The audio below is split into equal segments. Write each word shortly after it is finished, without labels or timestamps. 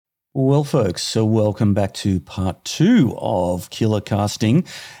Well, folks, so welcome back to part two of Killer Casting.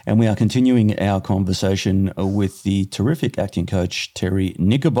 And we are continuing our conversation with the terrific acting coach, Terry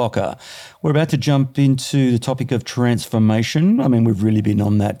Knickerbocker. We're about to jump into the topic of transformation. I mean, we've really been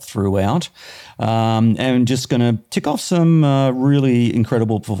on that throughout. And just going to tick off some really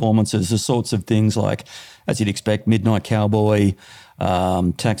incredible performances, the sorts of things like, as you'd expect, Midnight Cowboy,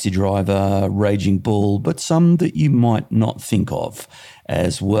 Taxi Driver, Raging Bull, but some that you might not think of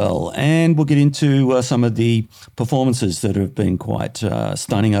as well. And we'll get into some of the performances that have been quite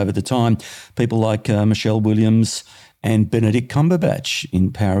stunning over the time. People like Michelle Williams and Benedict Cumberbatch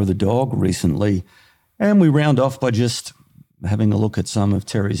in Power of the Dog recently. And we round off by just having a look at some of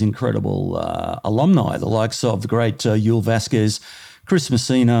Terry's incredible alumni, the likes of the great Yul Vasquez, Chris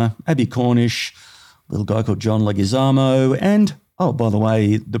Messina, Abby Cornish, a little guy called John Leguizamo, and oh, by the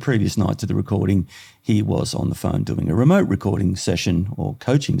way, the previous night to the recording, he was on the phone doing a remote recording session, or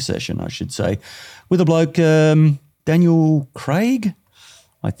coaching session, I should say, with a bloke, Daniel Craig.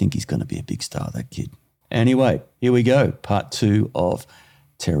 I think he's going to be a big star, that kid. Anyway, here we go, part two of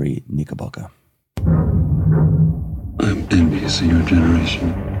Terry Knickerbocker. I'm envious of your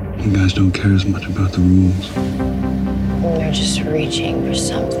generation. You guys don't care as much about the rules. They're just reaching for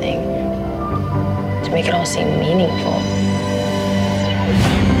something to make it all seem meaningful.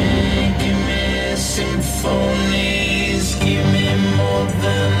 Give me symphonies, give me more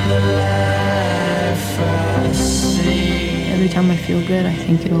than the life I see. Every time I feel good, I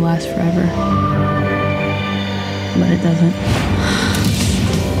think it'll last forever. But it doesn't.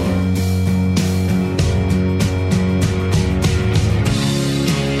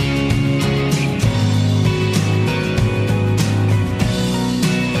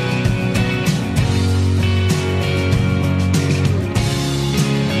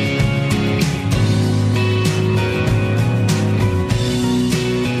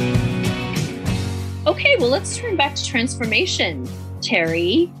 Well, let's turn back to transformation,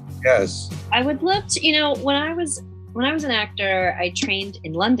 Terry. Yes. I would love to, when I was an actor, I trained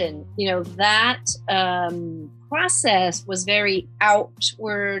in London. That process was very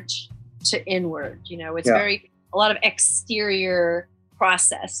outward to inward. It's very a lot of exterior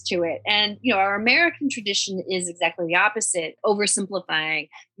process to it. And, our American tradition is exactly the opposite, oversimplifying.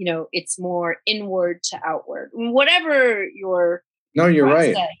 It's more inward to outward. Whatever your you're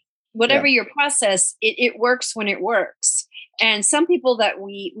process, right. Whatever your process, it works when it works. And some people that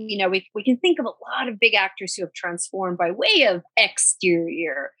we can think of a lot of big actors who have transformed by way of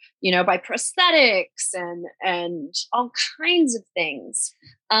exterior, by prosthetics and all kinds of things.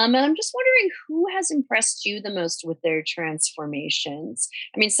 And I'm just wondering who has impressed you the most with their transformations.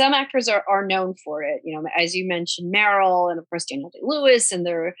 I mean, some actors are known for it, as you mentioned, Meryl, and of course, Daniel Day-Lewis. And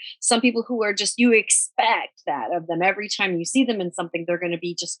there are some people who are just, you expect that of them. Every time you see them in something, they're going to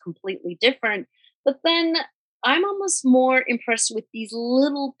be just completely different. But then I'm almost more impressed with these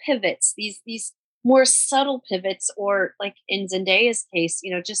little pivots, these more subtle pivots, or like in Zendaya's case,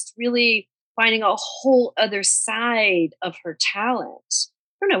 just really finding a whole other side of her talent.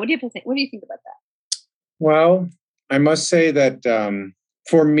 I don't know. What do you think? What do you think about that? Well, I must say that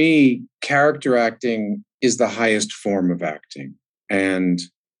for me, character acting is the highest form of acting, and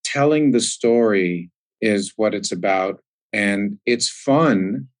telling the story is what it's about. And it's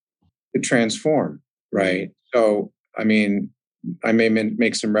fun to transform, right? So, I mean, I may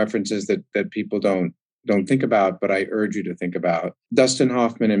make some references that people don't think about, but I urge you to think about. Dustin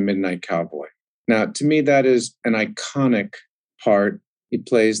Hoffman in Midnight Cowboy. Now, to me, that is an iconic part. He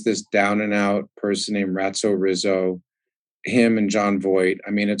plays this down and out person named Ratso Rizzo, him and Jon Voight.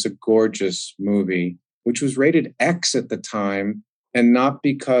 I mean, it's a gorgeous movie, which was rated X at the time, and not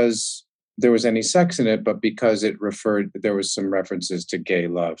because there was any sex in it, but because there was some references to gay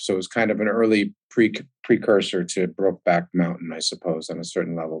love. So it was kind of an early precursor to Brokeback Mountain, I suppose, on a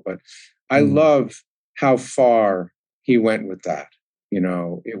certain level. But I love how far he went with that.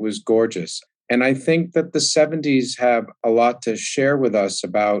 It was gorgeous. And I think that the 70s have a lot to share with us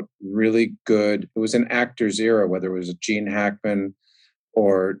about really good, it was an actor's era, whether it was Gene Hackman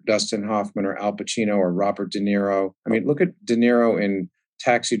or Dustin Hoffman or Al Pacino or Robert De Niro. I mean, look at De Niro in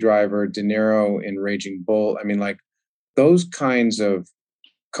Taxi Driver, De Niro in Raging Bull. I mean, like those kinds of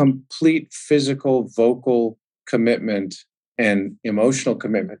complete physical, vocal commitment and emotional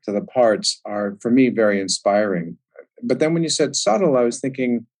commitment to the parts are, for me, very inspiring. But then when you said subtle, I was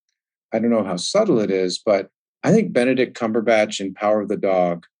thinking, I don't know how subtle it is, but I think Benedict Cumberbatch in Power of the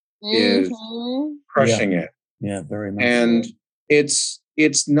Dog is crushing it. Yeah, very much. And it's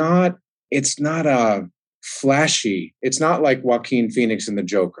not a flashy. It's not like Joaquin Phoenix in The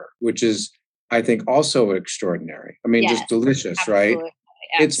Joker, which is, I think, also extraordinary. I mean, just delicious, absolutely. right?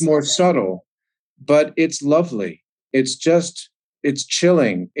 It's more subtle, but it's lovely. It's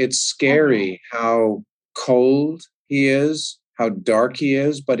chilling. It's scary how cold he is, how dark he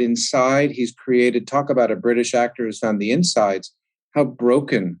is, but inside he's created, talk about a British actor who's found the insides, how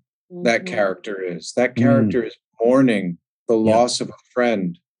broken that character is. That character is mourning the loss of a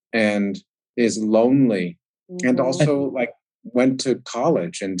friend and is lonely, and also like went to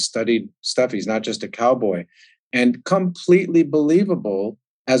college and studied stuff. He's not just a cowboy, and completely believable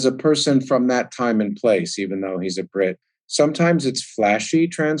as a person from that time and place, even though he's a Brit. Sometimes it's flashy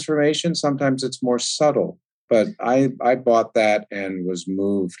transformation, sometimes it's more subtle. But I bought that and was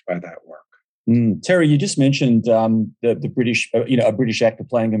moved by that work. Terry, you just mentioned the British, a British actor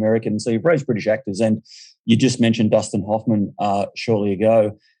playing American. So you've raised British actors, and you just mentioned Dustin Hoffman shortly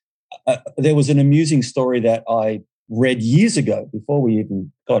ago. There was an amusing story that I read years ago, before we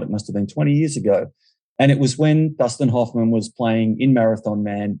even got it, must have been 20 years ago. And it was when Dustin Hoffman was playing in Marathon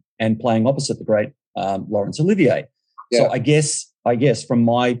Man and playing opposite the great Laurence Olivier. Yeah. So I guess from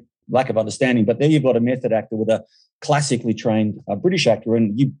my lack of understanding, but there you've got a method actor with a classically trained British actor,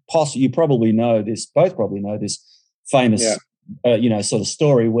 and you probably know this, both probably know this famous, sort of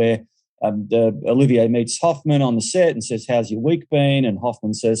story where Olivier meets Hoffman on the set and says, "How's your week been?" And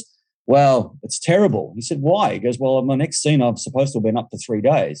Hoffman says, "Well, it's terrible." He said, "Why?" He goes, "Well, on my next scene, I'm supposed to have been up for 3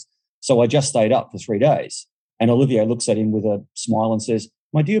 days, so I just stayed up for 3 days." And Olivier looks at him with a smile and says,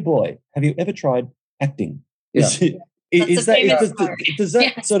 "My dear boy, have you ever tried acting?" Yeah. Does that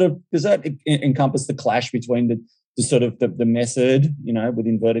encompass the clash between the sort of the method, with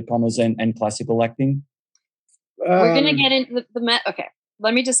inverted commas, and classical acting? We're going to get into okay.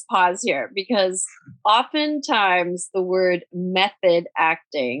 Let me just pause here, because oftentimes the word method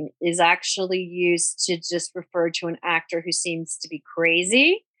acting is actually used to just refer to an actor who seems to be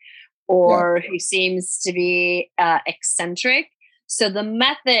crazy or who seems to be eccentric. So the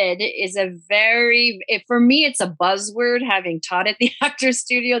method is for me, it's a buzzword, having taught at the Actors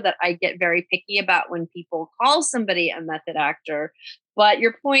Studio, that I get very picky about when people call somebody a method actor. But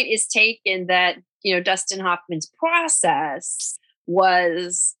your point is taken that, Dustin Hoffman's process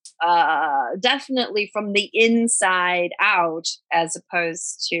was definitely from the inside out, as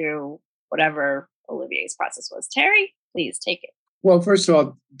opposed to whatever Olivier's process was. Terry, please take it. Well, first of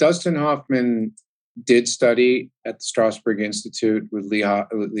all, Dustin Hoffman did study at the Strasberg Institute with Lee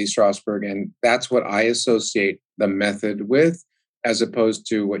Strasberg, and that's what I associate the method with, as opposed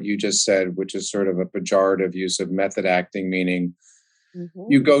to what you just said, which is sort of a pejorative use of method acting, meaning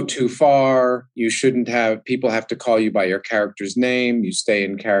you go too far, people have to call you by your character's name, you stay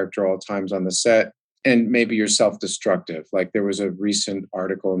in character all times on the set, and maybe you're self-destructive. Like there was a recent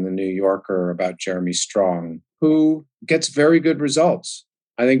article in the New Yorker about Jeremy Strong, who gets very good results.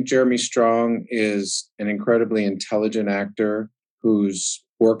 I think Jeremy Strong is an incredibly intelligent actor whose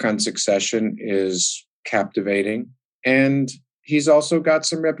work on Succession is captivating. And he's also got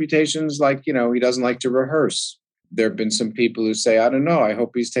some reputations like, he doesn't like to rehearse. There have been some people who say, I don't know, I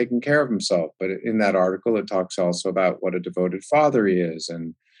hope he's taking care of himself. But in that article, it talks also about what a devoted father he is.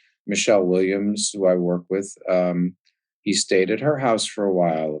 And Michelle Williams, who I work with, he stayed at her house for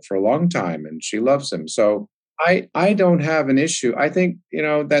a long time, and she loves him. So I don't have an issue. I think,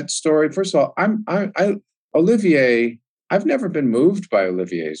 that story, first of all, Olivier, I've never been moved by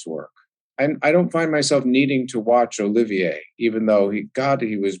Olivier's work. And I don't find myself needing to watch Olivier, even though he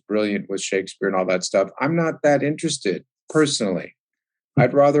was brilliant with Shakespeare and all that stuff. I'm not that interested personally.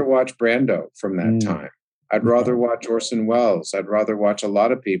 I'd rather watch Brando from that time. I'd rather watch Orson Welles. I'd rather watch a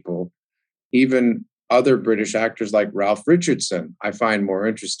lot of people, even other British actors like Ralph Richardson, I find more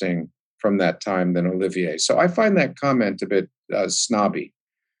interesting from that time than Olivier. So I find that comment a bit snobby,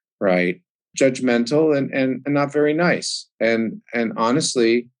 right? Judgmental and not very nice. And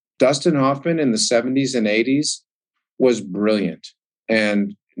honestly, Dustin Hoffman in the 70s and 80s was brilliant.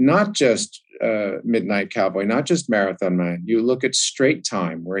 And not just Midnight Cowboy, not just Marathon Man. You look at Straight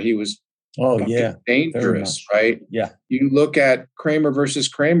Time, where he was dangerous, right? Yeah. You look at Kramer versus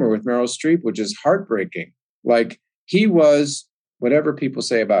Kramer with Meryl Streep, which is heartbreaking. Like, he was, whatever people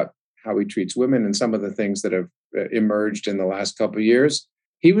say about how he treats women and some of the things that have emerged in the last couple of years,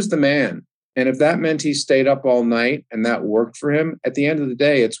 he was the man. And if that meant he stayed up all night and that worked for him, at the end of the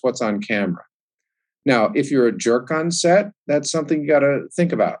day, it's what's on camera. Now, if you're a jerk on set, that's something you got to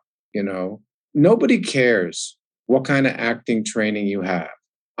think about. Nobody cares what kind of acting training you have.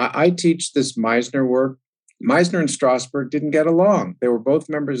 I teach this Meisner work. Meisner and Strasberg didn't get along. They were both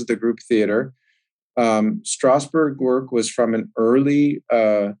members of the group theater. Strasberg work was from an early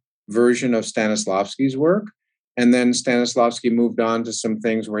version of Stanislavski's work. And then Stanislavski moved on to some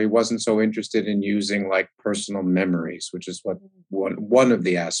things where he wasn't so interested in using like personal memories, which is what one of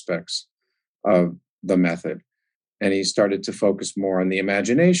the aspects of the method. And he started to focus more on the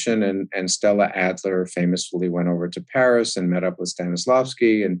imagination. And Stella Adler famously went over to Paris and met up with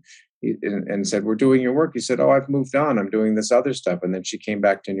Stanislavski and said, "We're doing your work." He said, "Oh, I've moved on. I'm doing this other stuff." And then she came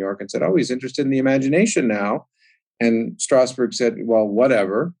back to New York and said, "Oh, he's interested in the imagination now." And Strasberg said, "Well,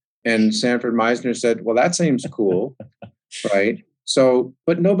 whatever." And Sanford Meisner said, "Well, that seems cool." Right. So,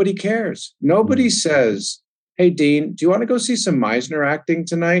 but nobody cares. Nobody says, "Hey, Dean, do you want to go see some Meisner acting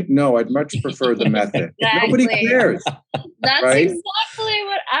tonight?" No, I'd much prefer the method. Exactly. Nobody cares. That's right? exactly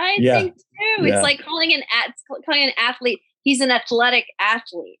what I Yeah. think too. Yeah. It's like calling an athlete, he's an athletic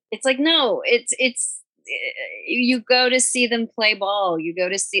athlete. It's like, no, it's you go to see them play ball. You go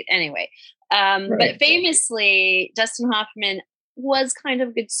to see anyway. But famously, Dustin Hoffman was kind of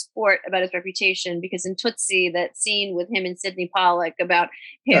a good sport about his reputation, because in Tootsie, that scene with him and Sidney Pollack about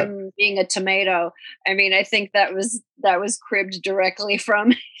him being a tomato, I mean, I think that was cribbed directly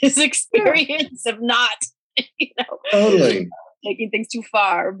from his experience of not, Totally taking things too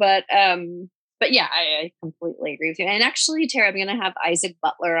far. But yeah, I completely agree with you. And actually, Tara, I'm going to have Isaac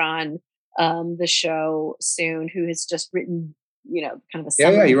Butler on the show soon, who has just written, kind of a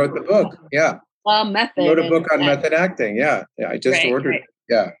yeah. He wrote the book. Yeah. Method. He wrote a book on method acting. Yeah. I just ordered it.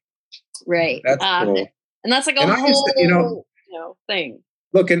 Yeah. Right. That's cool. And that's like a And whole, thing.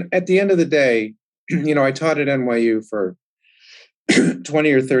 Look, and at the end of the day, I taught at NYU for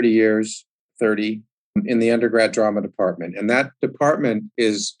 20 or 30 years, 30 in the undergrad drama department. And that department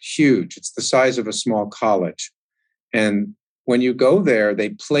is huge. It's the size of a small college. And when you go there, they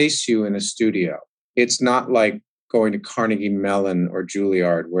place you in a studio. It's not like going to Carnegie Mellon or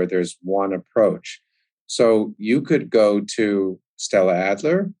Juilliard where there's one approach. So you could go to Stella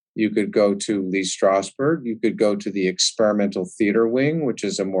Adler, you could go to Lee Strasberg, you could go to the experimental theater wing, which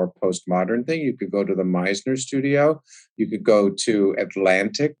is a more postmodern thing. You could go to the Meisner studio. You could go to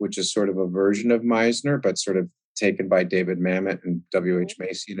Atlantic, which is sort of a version of Meisner, but sort of taken by David Mamet and W.H.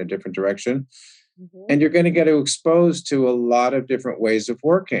 Macy in a different direction. Mm-hmm. And you're going to get exposed to a lot of different ways of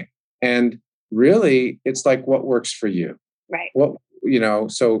working. And really, it's like what works for you. Right.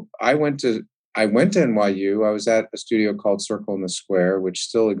 So I went to NYU. I was at a studio called Circle in the Square, which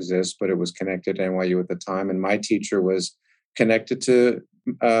still exists, but it was connected to NYU at the time. And my teacher was connected to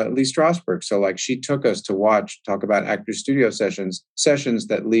Lee Strasberg. So like she took us to talk about actor studio sessions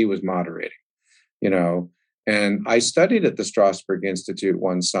that Lee was moderating, and I studied at the Strasberg Institute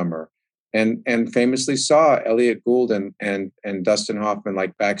one summer. And famously saw Elliot Gould and Dustin Hoffman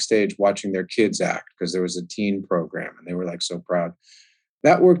like backstage watching their kids act, because there was a teen program and they were like so proud.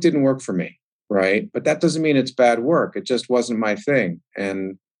 That work didn't work for me, right? But that doesn't mean it's bad work. It just wasn't my thing.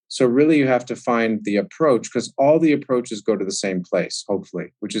 And so really you have to find the approach, because all the approaches go to the same place,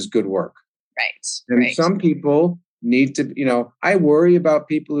 hopefully, which is good work. Right. And some people need to, I worry about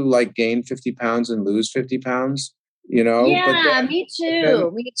people who like gain 50 pounds and lose 50 pounds. Yeah, me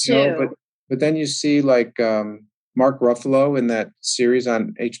too. But then you see like Mark Ruffalo in that series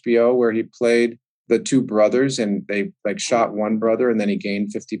on HBO where he played the two brothers, and they like shot one brother and then he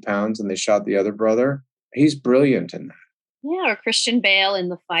gained 50 pounds and they shot the other brother. He's brilliant in that. Yeah, or Christian Bale in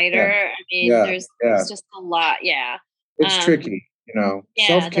The Fighter. Yeah. I mean, there's just a lot. Yeah. It's tricky,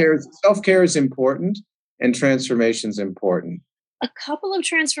 Self-care is important, and transformation is important. A couple of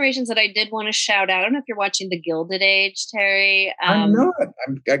transformations that I did want to shout out. I don't know if you're watching The Gilded Age, Terry. I'm not.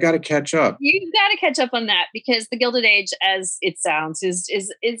 I got to catch up. You've got to catch up on that, because The Gilded Age, as it sounds, is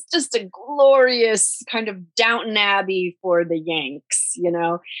just a glorious kind of Downton Abbey for the Yanks,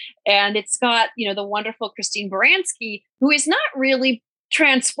 And it's got, the wonderful Christine Baranski, who is not really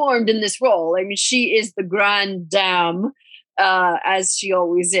transformed in this role. I mean, she is the grande dame, as she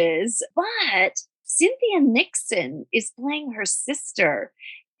always is. But Cynthia Nixon is playing her sister.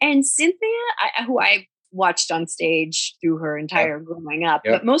 And Cynthia, who I watched on stage through her entire growing up,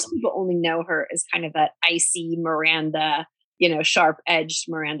 but most people only know her as kind of that icy Miranda, sharp-edged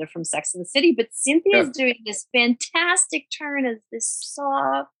Miranda from Sex and the City. But Cynthia is doing this fantastic turn as this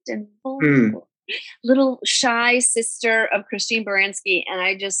soft and vulnerable little shy sister of Christine Baranski. And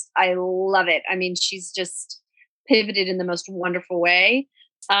I love it. I mean, she's just pivoted in the most wonderful way.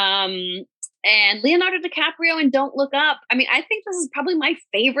 And Leonardo DiCaprio in Don't Look Up. I mean, I think this is probably my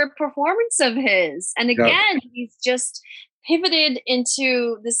favorite performance of his. And again, he's just pivoted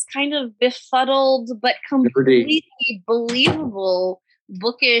into this kind of befuddled but completely believable,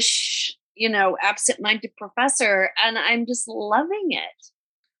 bookish, absent-minded professor. And I'm just loving it.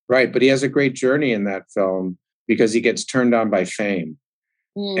 Right. But he has a great journey in that film, because he gets turned on by fame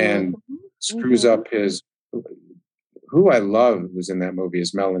and screws up his who I love who's in that movie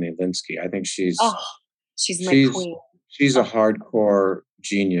is Melanie Linsky. I think she's Oh, she's my she's queen. she's a Oh, hardcore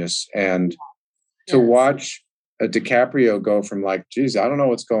genius, and to yes. watch a DiCaprio go from like, geez, I don't know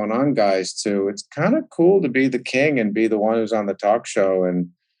what's going on, guys, to it's kind of cool to be the king and be the one who's on the talk show and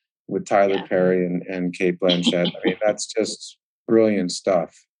with Tyler Yeah. Perry and Kate Blanchett. I mean, that's just brilliant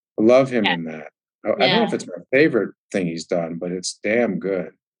stuff. I love him Yeah. in that. I don't know if it's my favorite thing he's done, but it's damn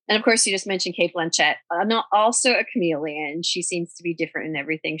good. And of course, you just mentioned Kate Blanchett, not also a chameleon. She seems to be different in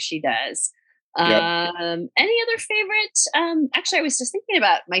everything she does. Yep. Any other favorite? Actually, I was just thinking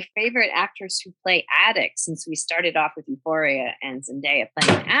about my favorite actors who play addicts, since we started off with Euphoria and Zendaya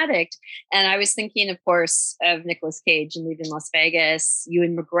playing an addict. And I was thinking, of course, of Nicolas Cage in Leaving Las Vegas,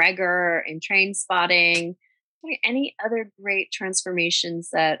 Ewan McGregor in Train Spotting. Any other great transformations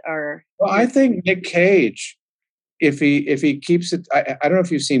that are? Well, I think Nick Cage, if he keeps it, I don't know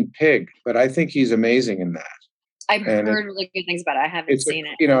if you've seen Pig, but I think he's amazing in that. I've And heard really good things about it. I haven't seen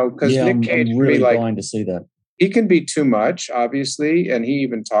it. You know, because Yeah, Nick Cage I'm can really be like, dying to see that. he can be too much, obviously, and he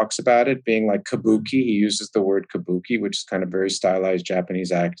even talks about it being like kabuki. He uses the word kabuki, which is kind of very stylized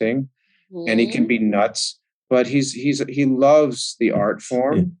Japanese acting, and he can be nuts. But he loves the art Yeah,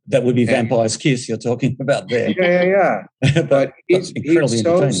 form. that would be And- Vampire's Kiss you're talking about there. Yeah. But he's incredibly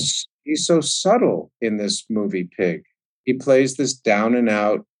entertaining. so subtle in this movie, Pig. He plays this down and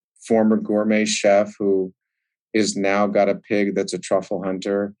out former gourmet chef who is now got a pig that's a truffle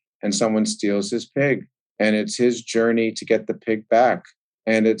hunter, and someone steals his pig, and it's his journey to get the pig back.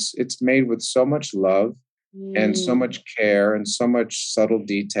 And it's made with so much love and so much care and so much subtle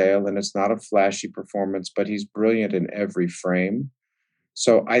detail, and it's not a flashy performance, but he's brilliant in every frame.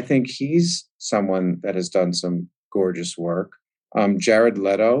 So I think he's someone that has done some gorgeous work. Jared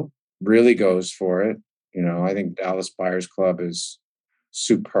Leto really goes for it. You know, I think Dallas Buyers Club is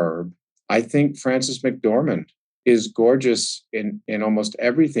superb. I think Frances McDormand is gorgeous in almost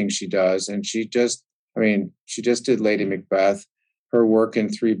everything she does. And she just did Lady Macbeth. Her work in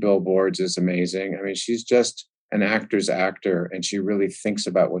 3 Billboards is amazing. I mean, she's just an actor's actor, and she really thinks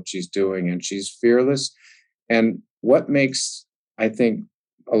about what she's doing, and she's fearless. And what makes, I think,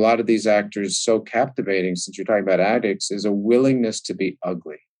 a lot of these actors so captivating, since you're talking about addicts, is a willingness to be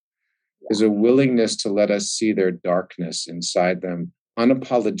ugly, is a willingness to let us see their darkness inside them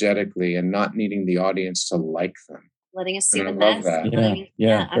unapologetically and not needing the audience to like them. Letting us see And the I love mess. that.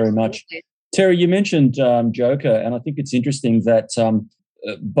 Yeah, very much. absolutely. Terry, you mentioned Joker, and I think it's interesting that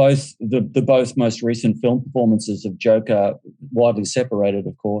both the most recent film performances of Joker, widely separated,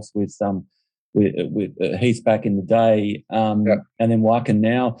 of course, with Heath back in the day, and then Joaquin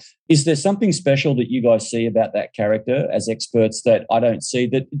now. Is there something special that you guys see about that character as experts that I don't see?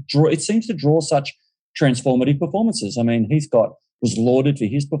 That it seems to draw such transformative performances. I mean, Heath was lauded for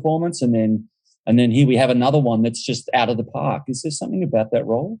his performance, and then here we have another one that's just out of the park. Is there something about that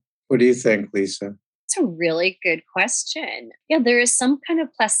role? What do you think, Lisa? It's a really good question. Yeah, there is some kind of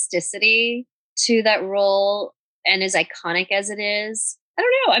plasticity to that role, and as iconic as it is, I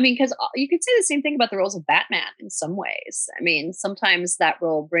don't know. I mean, because you could say the same thing about the roles of Batman in some ways. I mean, sometimes that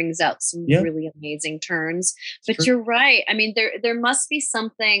role brings out some really amazing turns. But you're right. I mean, there must be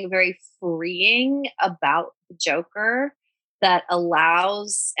something very freeing about the Joker that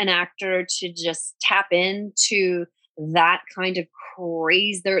allows an actor to just tap into that kind of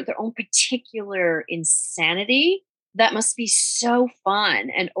craze, their own particular insanity. That must be so fun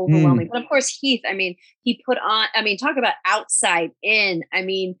and overwhelming. But of course, Heath, I mean, talk about outside in. I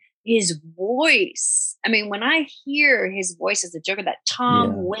mean, his voice. I mean, when I hear his voice as the Joker, that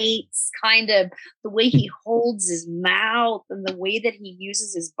Tom Waits kind of, the way he holds his mouth and the way that he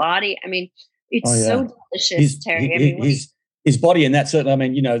uses his body. I mean, it's so delicious, Terry. His body, and that certainly, I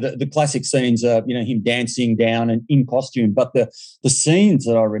mean, you know, the classic scenes are, you know, him dancing down and in costume. But the scenes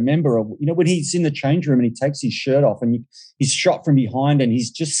that I remember are, you know, when he's in the change room and he takes his shirt off and he's shot from behind and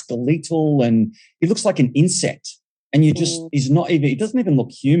he's just skeletal and he looks like an insect. And he doesn't even look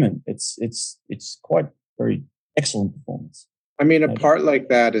human. It's quite very excellent performance. I mean, a part like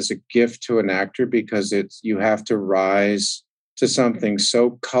that is a gift to an actor because you have to rise to something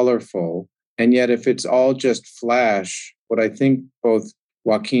so colorful. And yet if it's all just flash, what I think both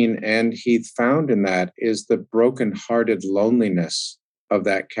Joaquin and Heath found in that is the broken-hearted loneliness of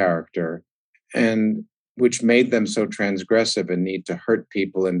that character, and which made them so transgressive and need to hurt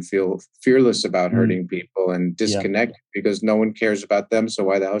people and feel fearless about hurting people and disconnect because no one cares about them. So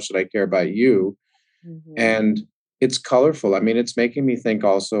why the hell should I care about you? Mm-hmm. And it's colorful. I mean, it's making me think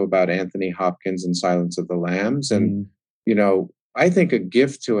also about Anthony Hopkins in Silence of the Lambs. And, you know, I think a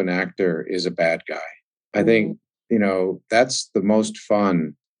gift to an actor is a bad guy. I think, you know, that's the most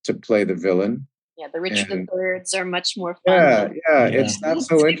fun, to play the villain. Yeah, the Richard And III's are much more fun. yeah, yeah, Yeah. it's not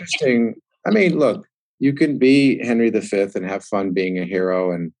so interesting. I mean, look, you can be Henry V and have fun being a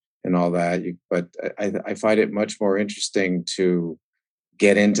hero and all that, but I find it much more interesting to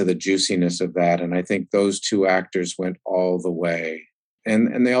get into the juiciness of that. And I think those two actors went all the way.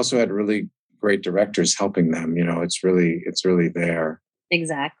 And they also had really great directors helping them. It's really there.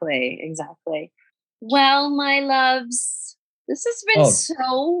 Exactly. Well, my loves, this has been Oh.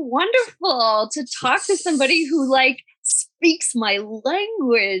 so wonderful to talk to somebody who speaks my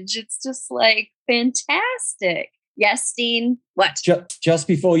language. It's just fantastic. Yes, Dean. What? Just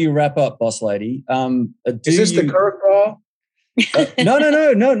before you wrap up, boss lady, Is this the curveball?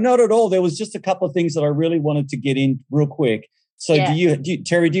 No, not at all. There was just a couple of things that I really wanted to get in real quick. So Yeah.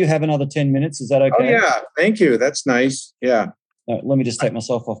 Terry, do you have another 10 minutes? Is that okay? Oh, yeah. Thank you. That's nice. Yeah. Let me just take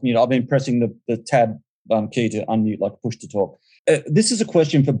myself off mute. I've been pressing the tab key to unmute, like push to talk. This is a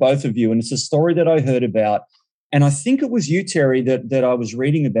question for both of you, and it's a story that I heard about. And I think it was you, Terry, that I was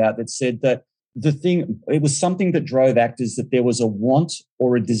reading about that said that it was something that drove actors, that there was a want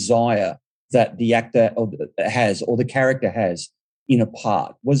or a desire that the actor has or the character has in a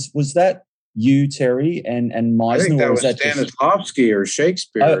part. Was that you, Terry, and Meisner? I think that or was Stanislavski or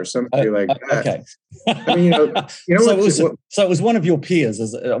Shakespeare or somebody like that. Okay. I mean, so it was one of your peers.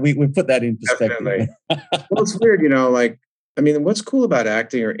 We put that in perspective. Definitely. Well, it's weird, what's cool about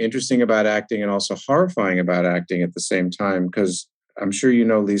acting or interesting about acting and also horrifying about acting at the same time, because I'm sure you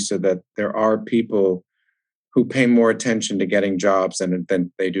know, Lisa, that there are people who pay more attention to getting jobs than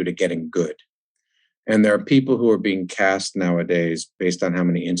they do to getting good. And there are people who are being cast nowadays based on how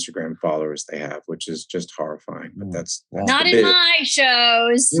many Instagram followers they have, which is just horrifying. But that's not in my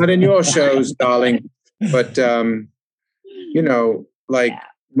shows. Not in your shows, darling. But,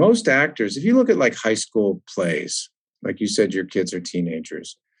 most actors, if you look at high school plays, like you said, your kids are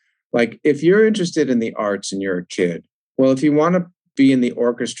teenagers. If you're interested in the arts and you're a kid, well, if you want to be in the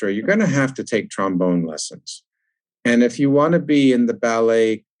orchestra, you're going to have to take trombone lessons. And if you want to be in the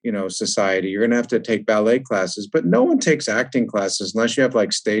ballet, society, you're going to have to take ballet classes. But no one takes acting classes unless you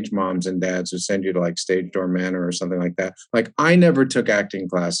have stage moms and dads who send you to Stage Door Manor or something like that. I never took acting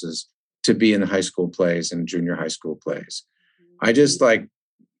classes to be in high school plays and junior high school plays. I just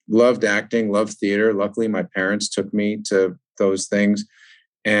loved acting, loved theater. Luckily, my parents took me to those things.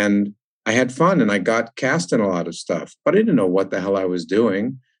 And I had fun and I got cast in a lot of stuff, but I didn't know what the hell I was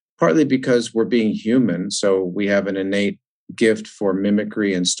doing, partly because we're being human. So we have an innate gift for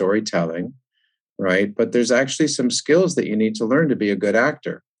mimicry and storytelling, right? But there's actually some skills that you need to learn to be a good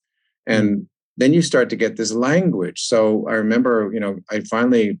actor. And then you start to get this language. So I remember, I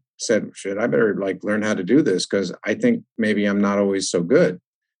finally said, shit, I better learn how to do this, because I think maybe I'm not always so good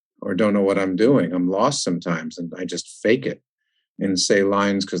or don't know what I'm doing. I'm lost sometimes and I just fake it and say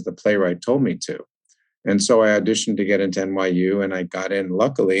lines because the playwright told me to. And so I auditioned to get into NYU and I got in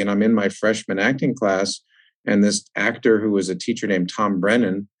luckily, and I'm in my freshman acting class. And this actor who was a teacher named Tom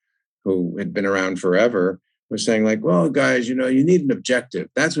Brennan, who had been around forever, was saying well, guys, you need an objective.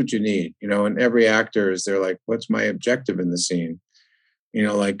 That's what you need. And every actor is there what's my objective in the scene?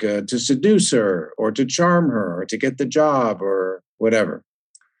 To seduce her or to charm her or to get the job or whatever.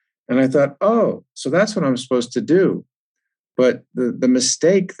 And I thought, oh, so that's what I'm supposed to do. But the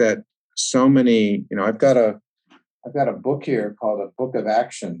mistake that so many, I've got a book here called A Book of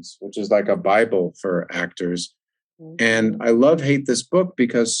Actions, which is like a Bible for actors. And I hate this book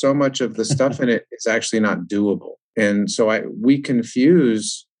because so much of the stuff in it is actually not doable. And so we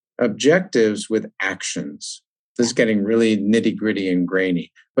confuse objectives with actions. This is getting really nitty gritty and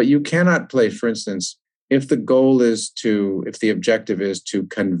grainy, but you cannot play, for instance, if the objective is to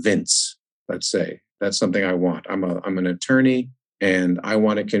convince, let's say, that's something I want. I'm an attorney and I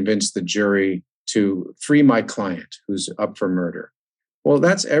want to convince the jury to free my client who's up for murder. Well,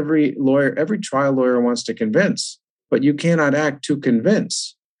 that's every trial lawyer wants to convince, but you cannot act to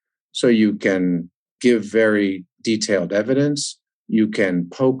convince. So you can give very detailed evidence. You can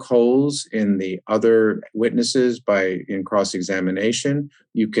poke holes in the other witnesses in cross-examination.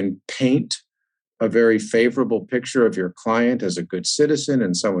 You can paint a very favorable picture of your client as a good citizen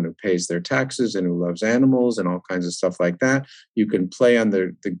and someone who pays their taxes and who loves animals and all kinds of stuff like that. You can play on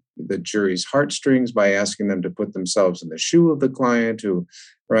the jury's heartstrings by asking them to put themselves in the shoe of the client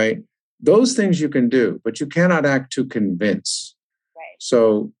right? Those things you can do, but you cannot act to convince. Right.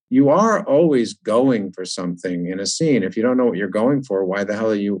 So you are always going for something in a scene. If you don't know what you're going for, why the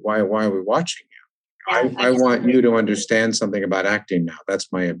hell why are we watching you? I want you to understand something about acting now.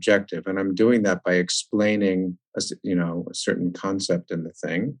 That's my objective. And I'm doing that by explaining a certain concept in the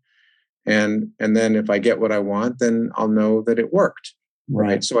thing. And then if I get what I want, then I'll know that it worked.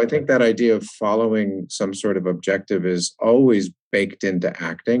 Right. So I think that idea of following some sort of objective is always baked into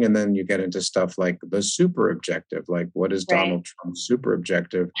acting. And then you get into stuff like the super objective, like what is Right. Donald Trump's super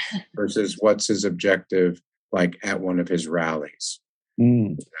objective versus what's his objective like at one of his rallies.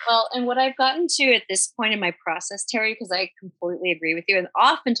 Well, and what I've gotten to at this point in my process, Terry, because I completely agree with you, and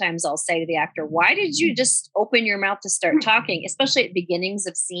oftentimes I'll say to the actor, why did you just open your mouth to start talking, especially at beginnings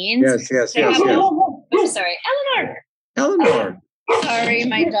of scenes? Yes. I'm sorry, Eleanor. Sorry,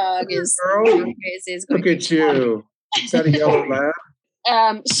 my dog is Girl, going look at you. Is that a yellow lab?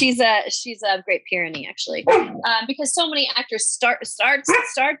 She's a Great Pyrenees, actually, because so many actors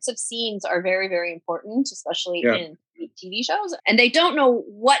starts of scenes are very, very important, especially in TV shows, and they don't know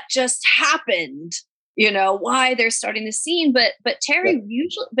what just happened, why they're starting the scene. But Terry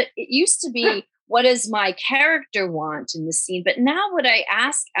but it used to be, what does my character want in the scene? But now what I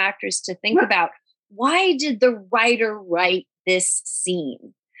ask actors to think about, why did the writer write this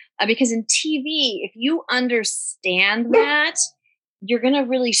scene? Because in TV, if you understand that, you're going to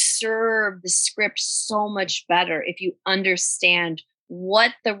really serve the script so much better if you understand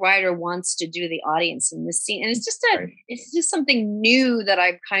what the writer wants to do to the audience in this scene. And it's just something new that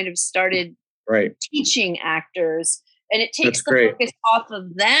I've kind of started teaching actors, and it takes the focus off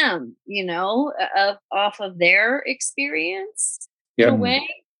of them, off of their experience in a way.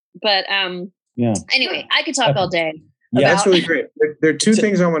 But anyway, I could talk all day. Yeah, that's really great. There are two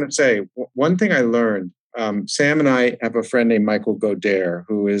things I want to say. One thing I learned, Sam and I have a friend named Michael Godert,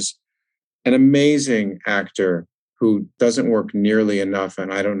 who is an amazing actor who doesn't work nearly enough.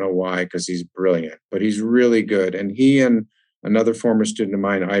 And I don't know why, because he's brilliant, but he's really good. And he and another former student of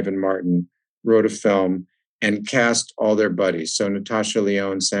mine, Ivan Martin, wrote a film and cast all their buddies. So Natasha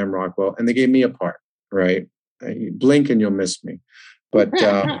Lyonne, Sam Rockwell, and they gave me a part, right? You blink and you'll miss me. But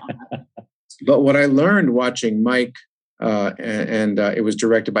but what I learned watching Mike, and it was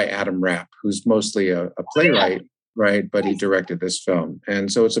directed by Adam Rapp, who's mostly a playwright, right? But he directed this film.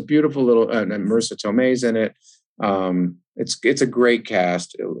 And so it's a beautiful little, and Marissa Tomei's in it. It's a great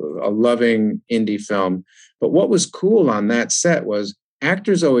cast, a loving indie film. But what was cool on that set was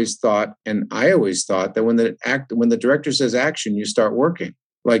actors always thought, and I always thought, that when the director says action, you start working,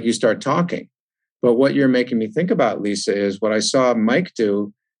 like you start talking. But what you're making me think about, Lisa, is what I saw Mike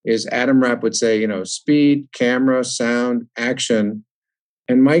do is Adam Rapp would say, speed, camera, sound, action.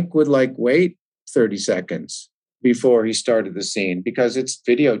 And Mike would wait 30 seconds before he started the scene because it's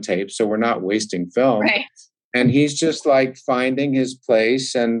videotape. So we're not wasting film. Right. And he's just finding his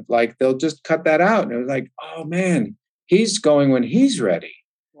place, and they'll just cut that out. And it was oh man, he's going when he's ready.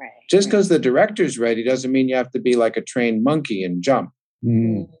 Right. Just because the director's ready doesn't mean you have to be like a trained monkey and jump.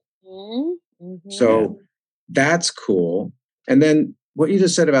 So that's cool. And then what you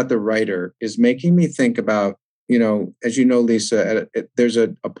just said about the writer is making me think about, as you know, Lisa, there's a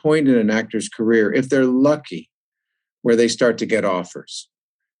point in an actor's career, if they're lucky, where they start to get offers,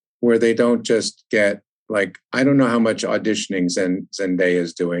 where they don't just get I don't know how much auditioning Zendaya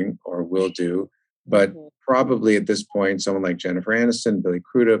is doing or will do, but probably at this point, someone like Jennifer Aniston, Billy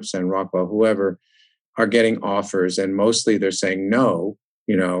Crudup, Sam Rockwell, whoever, are getting offers, and mostly they're saying no,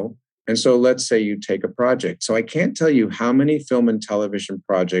 And so let's say you take a project. So I can't tell you how many film and television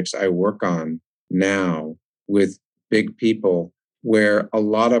projects I work on now with big people where a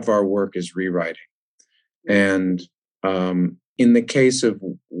lot of our work is rewriting. And in the case of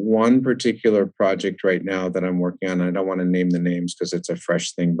one particular project right now that I'm working on, I don't want to name the names because it's a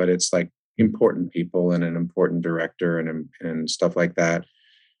fresh thing, but it's important people and an important director and stuff like that.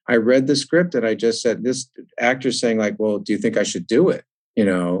 I read the script and I just said, this actor's saying well, do you think I should do it?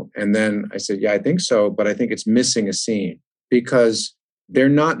 And then I said, yeah, I think so, but I think it's missing a scene because they're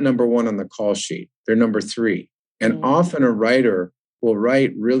not number one on the call sheet. They're number 3. And often a writer will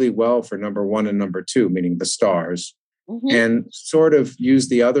write really well for number 1 and number 2, meaning the stars, and sort of use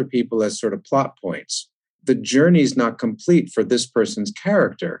the other people as sort of plot points. The journey's not complete for this person's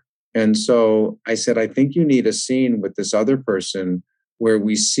character. And so I said, I think you need a scene with this other person where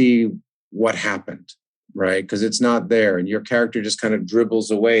we see what happened. Right? Because it's not there. And your character just kind of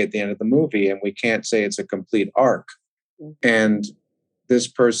dribbles away at the end of the movie. And we can't say it's a complete arc. And this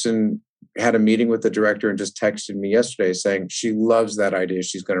person had a meeting with the director and just texted me yesterday saying she loves that idea.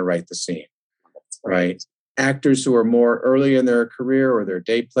 She's going to write the scene. Right? Actors who are more early in their career or they're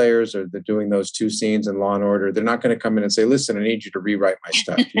day players or they're doing those 2 scenes in Law and Order, they're not going to come in and say, listen, I need you to rewrite my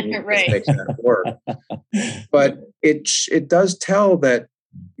stuff. You need to make that work. But it does tell that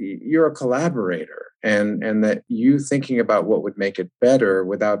you're a collaborator and that you thinking about what would make it better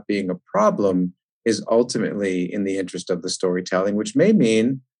without being a problem is ultimately in the interest of the storytelling, which may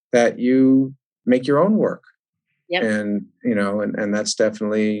mean that you make your own work. Yep. And, and that's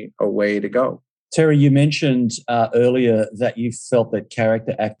definitely a way to go. Terry, you mentioned earlier that you felt that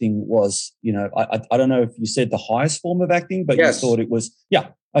character acting was, I don't know if you said the highest form of acting, but Yes. You thought it was, yeah,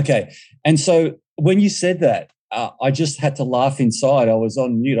 okay. And so when you said that, I just had to laugh inside. I was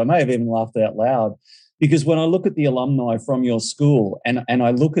on mute. I may have even laughed out loud because when I look at the alumni from your school and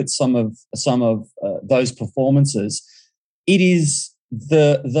I look at some of those performances, it is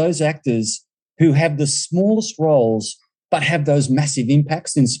those actors who have the smallest roles but have those massive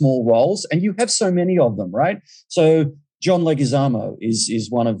impacts in small roles. And you have so many of them, right? So John Leguizamo is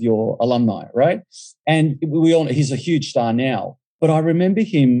one of your alumni, right? And we all know he's a huge star now. But I remember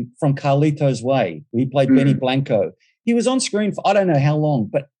him from Carlito's Way. He played Benny Blanco. He was on screen for I don't know how long,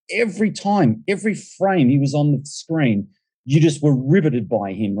 but every time, every frame he was on the screen, you just were riveted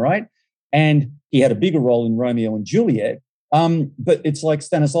by him, right? And he had a bigger role in Romeo and Juliet. But it's like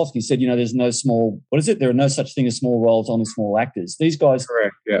Stanislavski said, there's no small, there are no such thing as small roles, only small actors. These guys,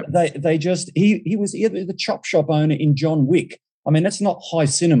 correct, yeah. They just, he was the chop shop owner in John Wick. I mean, that's not high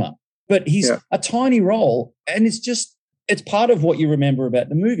cinema, but he's a tiny role. And it's part of what you remember about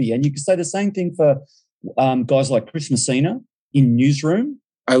the movie. And you can say the same thing for guys like Chris Messina in Newsroom.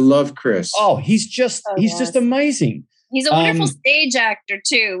 I love Chris. Oh, he's just amazing. He's a wonderful stage actor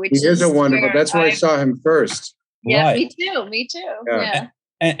too. Which he is a wonderful, that's where I saw him first. Yeah, right. Me too. Yeah.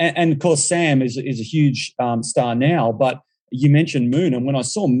 And of course, Sam is a huge star now. But you mentioned Moon, and when I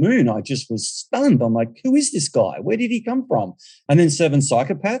saw Moon, I just was stunned. I'm like, who is this guy? Where did he come from? And then Seven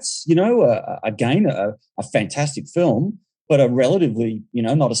Psychopaths, again a fantastic film, but a relatively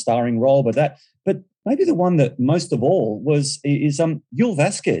not a starring role. But maybe the one that most of all is Yul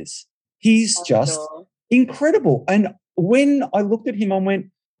Vasquez. He's just incredible. And when I looked at him, I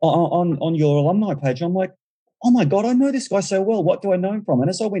went on your alumni page. I'm like, oh my God, I know this guy so well. What do I know him from? And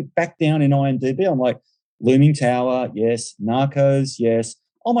as I went back down in IMDb, I'm like, Looming Tower, yes. Narcos, yes.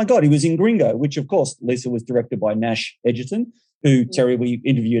 Oh my God, he was in Gringo, which of course, Lisa, was directed by Nash Edgerton, who Terry we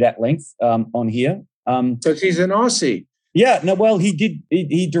interviewed at length on here. So he's an Aussie. Yeah, no, well, he did.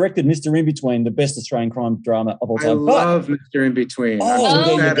 He directed Mr. Inbetween, the best Australian crime drama of all time. I love Mr. Inbetween.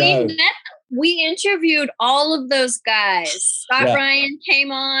 We interviewed all of those guys. Scott Ryan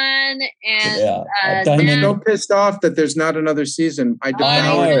came on, and I'm so pissed off that there's not another season. I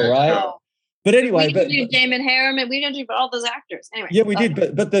know, right? But anyway, we interviewed Damon Harriman. We interviewed all those actors. Anyway, yeah, we did.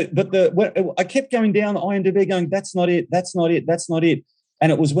 But I kept going down IMDb, going, that's not it.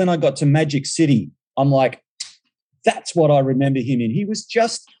 And it was when I got to Magic City, I'm like, that's what I remember him in. He was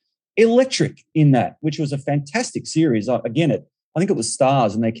just electric in that, which was a fantastic series. I think it was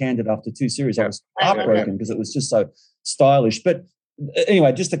Stars, and they canned it after 2 series. I was heartbroken because it was just so stylish. But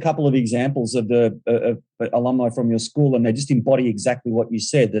anyway, just a couple of examples of the alumni from your school, and they just embody exactly what you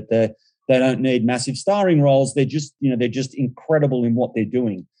said, that they don't need massive starring roles. They're just incredible in what they're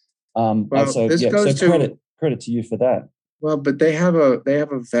doing. So credit to you for that. Well, but they have a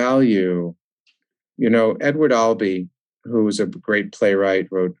value. Edward Albee, who was a great playwright,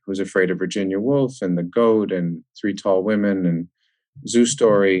 wrote Who's Afraid of Virginia Woolf and The Goat and Three Tall Women and Zoo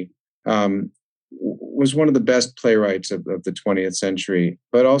Story, was one of the best playwrights of the 20th century,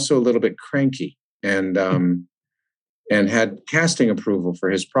 but also a little bit cranky and had casting approval for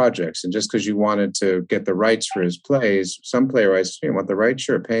his projects. And just because you wanted to get the rights for his plays, some playwrights, you want the rights?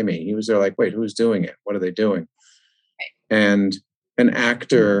 Sure, pay me. He was there like, wait, who's doing it? What are they doing? And an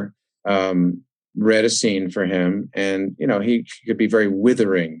actor read a scene for him, and he could be very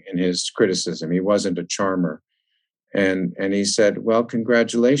withering in his criticism. He wasn't a charmer, and he said, well,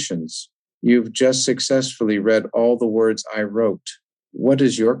 congratulations, you've just successfully read all the words I wrote. What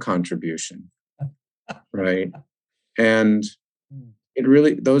is your contribution? Right? And it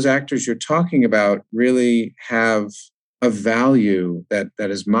really, those actors you're talking about really have a value that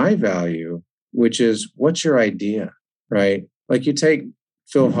is my value, which is, what's your idea? Right? Like you take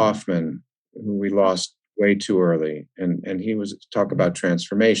Phil Hoffman, who we lost way too early. And he was, talk about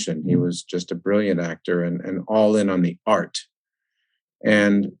transformation. He was just a brilliant actor and all in on the art.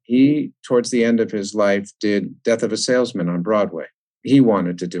 And he, towards the end of his life, did Death of a Salesman on Broadway. He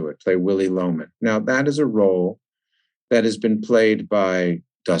wanted to do it, play Willie Loman. Now, that is a role that has been played by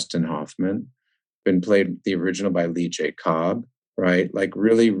Dustin Hoffman, been played the original by Lee J. Cobb, right? Like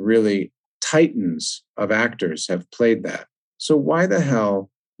really, really titans of actors have played that. So why the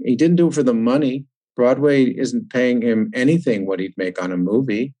hell? He didn't do it for the money. Broadway isn't paying him anything what he'd make on a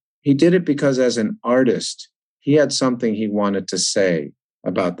movie. He did it because as an artist, he had something he wanted to say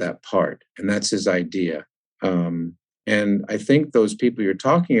about that part. And that's his idea. And I think those people you're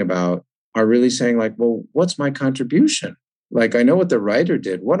talking about are really saying like, well, what's my contribution? Like, I know what the writer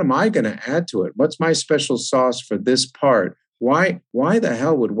did. What am I going to add to it? What's my special sauce for this part? Why the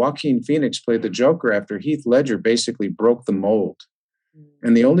hell would Joaquin Phoenix play the Joker after Heath Ledger basically broke the mold?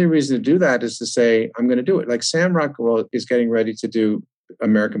 And the only reason to do that is to say, I'm going to do it. Like Sam Rockwell is getting ready to do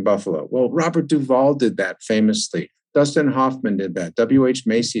American Buffalo. Well, Robert Duvall did that famously. Dustin Hoffman did that. W.H.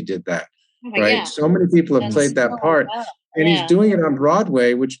 Macy did that. Right? Yeah. So many people have played that part. And he's doing it on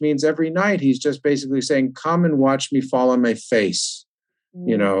Broadway, which means every night he's just basically saying, come and watch me fall on my face.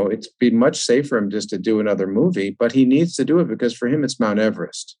 You know, it's been much safer for him just to do another movie, but he needs to do it because for him, it's Mount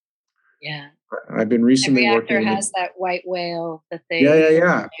Everest. Yeah. I've been recently every working. Every actor has that white whale that they.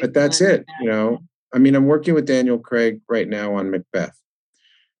 Yeah. But that's it. You know, I mean, I'm working with Daniel Craig right now on Macbeth.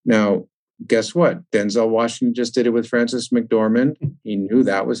 Now, guess what? Denzel Washington just did it with Frances McDormand. He knew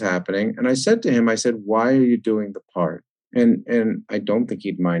that was happening. And I said to him, why are you doing the part? And I don't think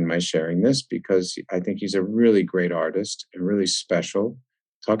he'd mind my sharing this because I think he's a really great artist and really special.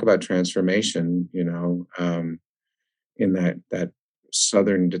 Talk about transformation, you know, in that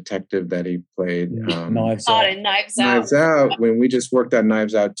Southern detective that he played. Knives Out. Knives Out. When we just worked on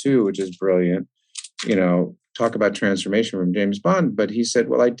Knives Out 2, which is brilliant, you know, talk about transformation from James Bond. But he said,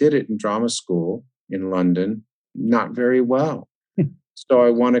 well, I did it in drama school in London, not very well. So I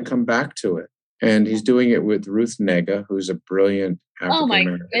want to come back to it. And he's doing it with Ruth Negga, who's a brilliant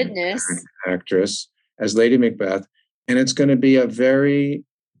African-American actress, as Lady Macbeth. And it's going to be a very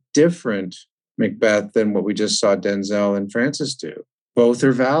different Macbeth than what we just saw Denzel and Frances do. Both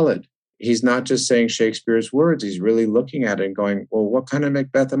are valid. He's not just saying Shakespeare's words. He's really looking at it and going, well, what kind of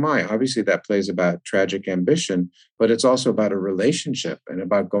Macbeth am I? Obviously, that plays about tragic ambition, but it's also about a relationship and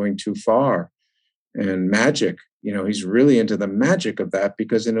about going too far and magic. You know, he's really into the magic of that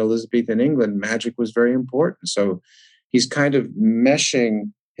because in Elizabethan England, magic was very important. So he's kind of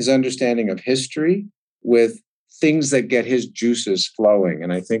meshing his understanding of history with things that get his juices flowing.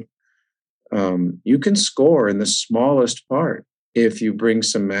 And I think you can score in the smallest part if you bring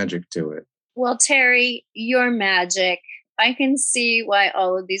some magic to it. Well, Terry, your magic. I can see why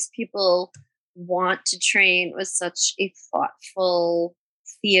all of these people want to train with such a thoughtful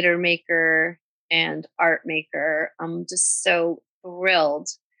theater maker and art maker. I'm just so thrilled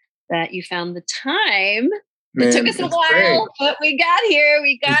that you found the time. It took us a while, but we got here.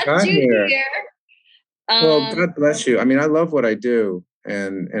 We got you here. Well, God bless you. I mean, I love what I do,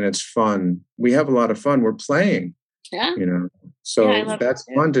 and it's fun. We have a lot of fun. We're playing. Yeah. You know, so that's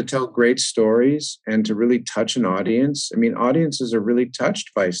fun to tell great stories and to really touch an audience. I mean, audiences are really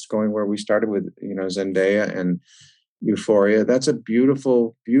touched by going where we started with, you know, Zendaya and Euphoria. That's a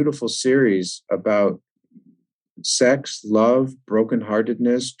beautiful, beautiful series about sex, love,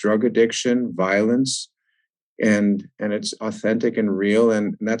 brokenheartedness, drug addiction, violence, and it's authentic and real.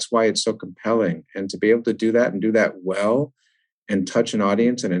 And that's why it's so compelling. And to be able to do that and do that well and touch an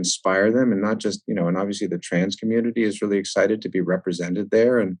audience and inspire them, and not just, you know, and obviously the trans community is really excited to be represented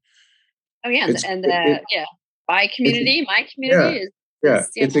there. And my community is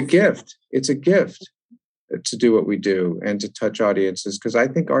it's a gift. It's a gift to do what we do and to touch audiences, because I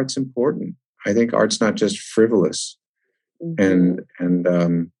think art's important. I think art's not just frivolous. Mm-hmm.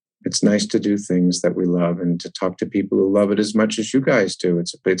 And it's nice to do things that we love and to talk to people who love it as much as you guys do.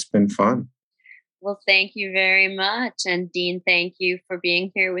 It's been fun. Well, thank you very much. And Dean, thank you for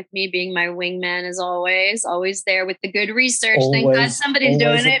being here with me, being my wingman as always there with the good research. Thank God somebody's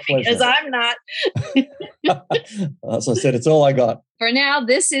doing it because I'm not. As I said, it's all I got. For now,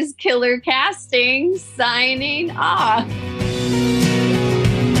 this is Killer Casting signing off.